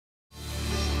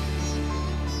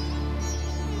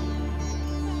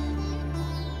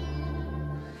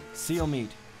Seal meat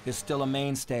is still a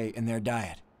mainstay in their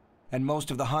diet, and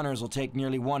most of the hunters will take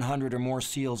nearly 100 or more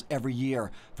seals every year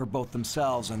for both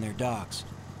themselves and their dogs.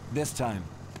 This time,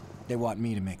 they want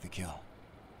me to make the kill.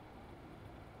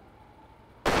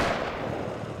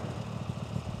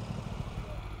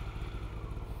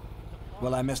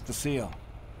 Well, I missed the seal,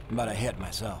 but I hit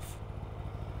myself.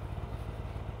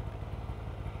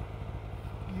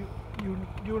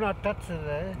 You not touch it,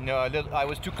 eh? No, I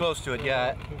was too close to it,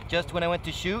 yeah. Just when I went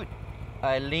to shoot,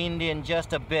 I leaned in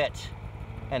just a bit,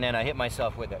 and then I hit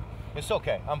myself with it. It's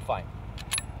okay, I'm fine.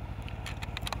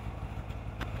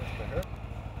 That hurt?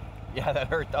 Yeah, that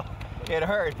hurt though. It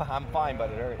hurt, I'm fine,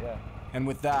 but it hurt, yeah. And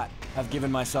with that, I've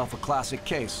given myself a classic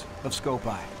case of scope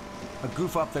eye. A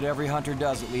goof-up that every hunter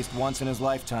does at least once in his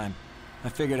lifetime. I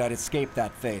figured I'd escape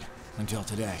that fate until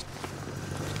today.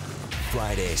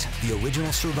 Fridays, the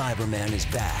original Survivor Man is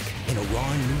back in a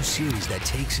raw new series that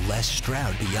takes Les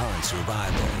Stroud beyond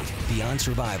survival. Beyond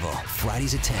Survival,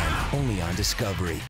 Fridays at 10, only on Discovery.